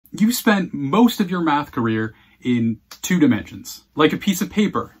You spent most of your math career in 2 dimensions, like a piece of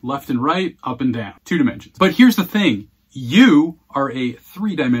paper, left and right, up and down, 2 dimensions. But here's the thing, you are a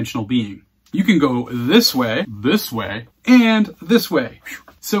 3-dimensional being. You can go this way, and this way.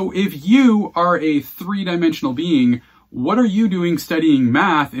 So if you are a 3-dimensional being, what are you doing studying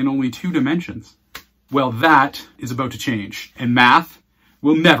math in only 2 dimensions? Well, that is about to change, and math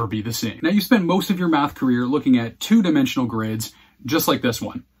will never be the same. Now, you spent most of your math career looking at 2-dimensional grids, just like this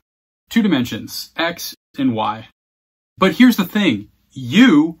one. 2 dimensions, X and Y. But here's the thing,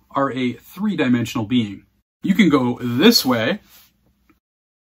 you are a 3-dimensional being. You can go this way,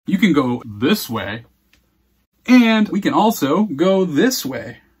 you can go this way, and we can also go this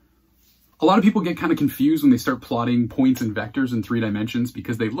way. A lot of people get kind of confused when they start plotting points and vectors in 3 dimensions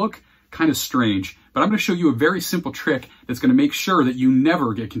because they look kind of strange, but I'm going to show you a very simple trick that's going to make sure that you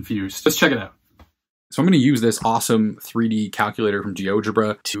never get confused. Let's check it out. So I'm going to use this awesome 3D calculator from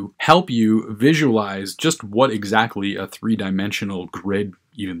GeoGebra to help you visualize just what exactly a 3-dimensional grid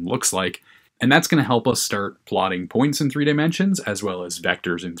even looks like. And that's going to help us start plotting points in 3 dimensions as well as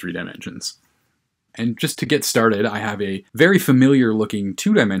vectors in 3 dimensions. And just to get started, I have a very familiar looking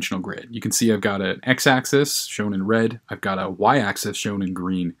 2-dimensional grid. You can see I've got an x-axis shown in red, I've got a y-axis shown in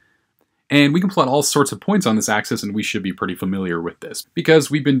green. And we can plot all sorts of points on this axis, and we should be pretty familiar with this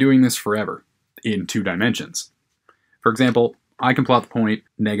because we've been doing this forever in 2 dimensions. For example, I can plot the point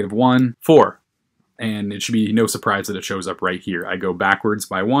 -1, 4. And it should be no surprise that it shows up right here. I go backwards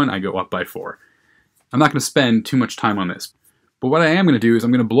by 1, I go up by 4. I'm not going to spend too much time on this. But what I am going to do is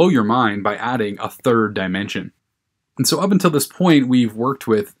I'm going to blow your mind by adding a 3rd dimension. And so up until this point, we've worked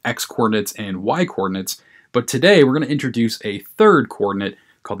with x coordinates and y coordinates, but today we're going to introduce a 3rd coordinate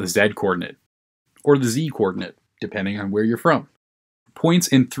called the z coordinate, or the z coordinate, depending on where you're from. Points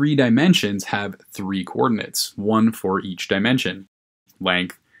in 3 dimensions have 3 coordinates, 1 for each dimension: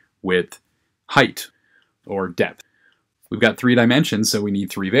 length, width, height, or depth. We've got 3 dimensions, so we need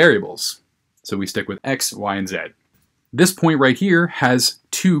 3 variables. So we stick with x, y, and z. This point right here has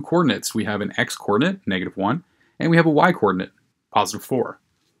 2 coordinates. We have an x coordinate, -1, and we have a y coordinate, +4.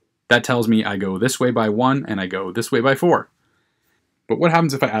 That tells me I go this way by 1 and I go this way by 4. But what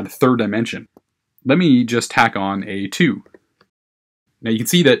happens if I add a 3rd dimension? Let me just tack on a 2. Now you can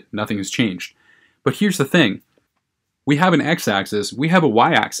see that nothing has changed. But here's the thing. We have an x-axis, we have a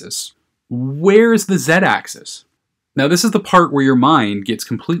y-axis. Where's the z-axis? Now this is the part where your mind gets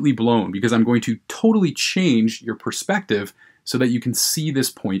completely blown because I'm going to totally change your perspective so that you can see this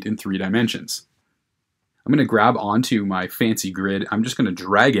point in 3 dimensions. I'm going to grab onto my fancy grid, I'm just going to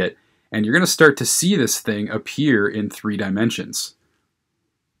drag it, and you're going to start to see this thing appear in 3 dimensions.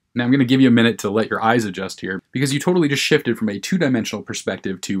 Now I'm going to give you a minute to let your eyes adjust here because you totally just shifted from a 2-dimensional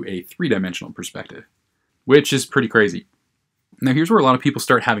perspective to a 3-dimensional perspective, which is pretty crazy. Now here's where a lot of people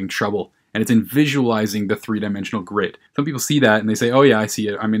start having trouble, and it's in visualizing the 3-dimensional grid. Some people see that and they say, oh yeah, I see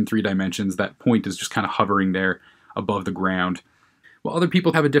it, I'm in 3 dimensions, that point is just kind of hovering there above the ground. Well, other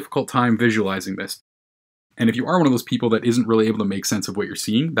people have a difficult time visualizing this. And if you are one of those people that isn't really able to make sense of what you're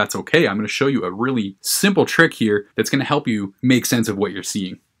seeing, that's okay. I'm going to show you a really simple trick here that's going to help you make sense of what you're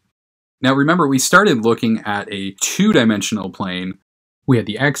seeing. Now remember, we started looking at a 2-dimensional plane. We had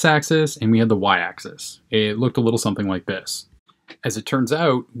the x-axis and we had the y-axis. It looked a little something like this. As it turns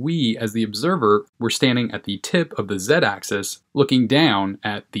out, we, as the observer, were standing at the tip of the z-axis, looking down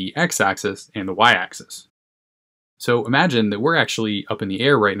at the x-axis and the y-axis. So imagine that we're actually up in the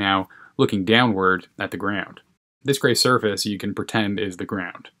air right now, looking downward at the ground. This gray surface you can pretend is the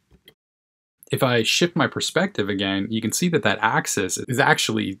ground. If I shift my perspective again, you can see that that axis is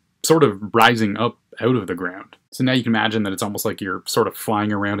actually sort of rising up out of the ground. So now you can imagine that it's almost like you're sort of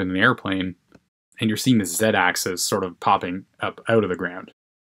flying around in an airplane, and you're seeing the z-axis sort of popping up out of the ground.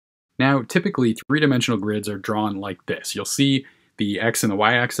 Now, typically 3-dimensional grids are drawn like this. You'll see the x and the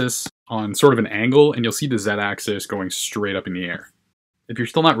y-axis on sort of an angle, and you'll see the z-axis going straight up in the air. If you're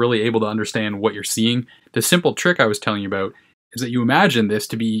still not really able to understand what you're seeing, the simple trick I was telling you about is that you imagine this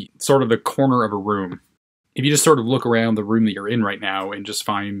to be sort of the corner of a room. If you just sort of look around the room that you're in right now and just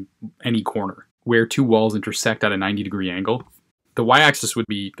find any corner where 2 walls intersect at a 90-degree angle, the y-axis would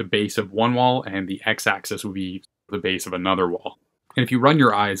be the base of one wall and the x-axis would be the base of another wall. And if you run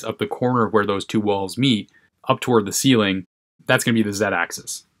your eyes up the corner where those 2 walls meet, up toward the ceiling, that's going to be the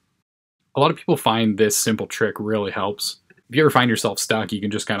z-axis. A lot of people find this simple trick really helps. If you ever find yourself stuck, you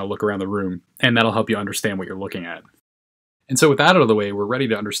can just kind of look around the room, and that'll help you understand what you're looking at. And so with that out of the way, we're ready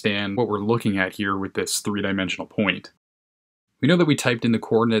to understand what we're looking at here with this 3-dimensional point. We know that we typed in the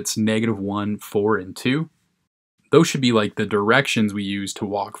coordinates -1, 4, and 2. Those should be like the directions we use to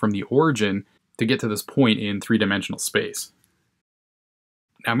walk from the origin to get to this point in 3-dimensional space.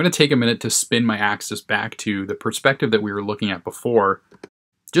 Now I'm going to take a minute to spin my axis back to the perspective that we were looking at before,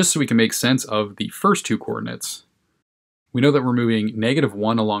 just so we can make sense of the first two coordinates. We know that we're moving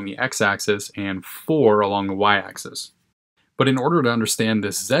 -1 along the x-axis and 4 along the y-axis. But in order to understand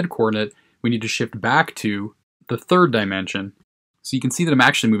this z-coordinate, we need to shift back to the third dimension, so you can see that I'm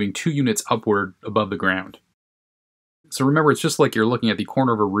actually moving 2 units upward above the ground. So remember, it's just like you're looking at the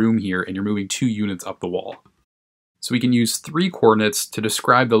corner of a room here and you're moving 2 units up the wall. So we can use 3 coordinates to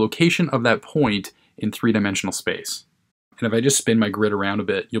describe the location of that point in 3-dimensional space. And if I just spin my grid around a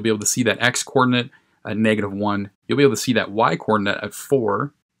bit, you'll be able to see that x-coordinate at -1. You'll be able to see that y-coordinate at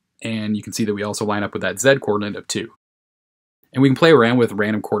 4. And you can see that we also line up with that z-coordinate of 2. And we can play around with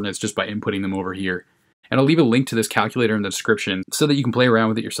random coordinates just by inputting them over here. And I'll leave a link to this calculator in the description so that you can play around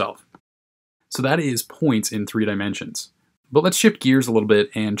with it yourself. So that is points in 3 dimensions. But let's shift gears a little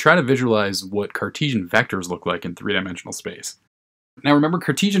bit and try to visualize what Cartesian vectors look like in 3-dimensional space. Now remember,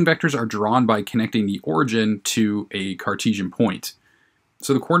 Cartesian vectors are drawn by connecting the origin to a Cartesian point.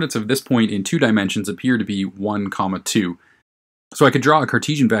 So the coordinates of this point in 2 dimensions appear to be 1, 2. So I could draw a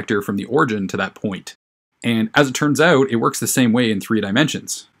Cartesian vector from the origin to that point. And as it turns out, it works the same way in 3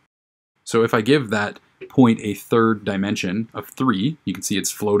 dimensions. So if I give that point a third dimension of 3, you can see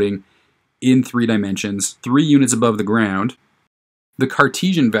it's floating in 3 dimensions, 3 units above the ground. The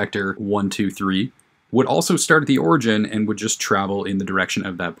Cartesian vector 1, 2, 3 would also start at the origin and would just travel in the direction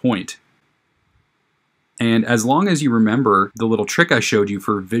of that point. And as long as you remember the little trick I showed you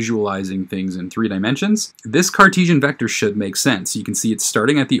for visualizing things in 3 dimensions, this Cartesian vector should make sense. You can see it's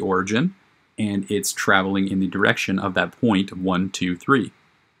starting at the origin and it's traveling in the direction of that point 1, 2, 3.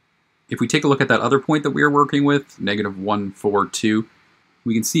 If we take a look at that other point that we were working with, -1, 4, 2,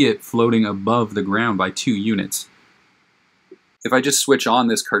 we can see it floating above the ground by 2 units. If I just switch on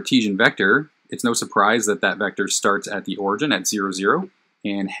this Cartesian vector, it's no surprise that that vector starts at the origin at 0, 0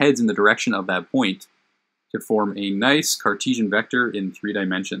 and heads in the direction of that point to form a nice Cartesian vector in 3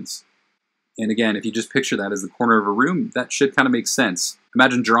 dimensions. And again, if you just picture that as the corner of a room, that should kind of make sense.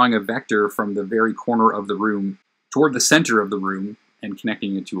 Imagine drawing a vector from the very corner of the room toward the center of the room and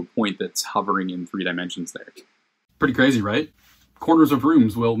connecting it to a point that's hovering in 3 dimensions there. Pretty crazy, right? Corners of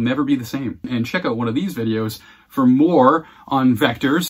rooms will never be the same. And check out one of these videos for more on vectors.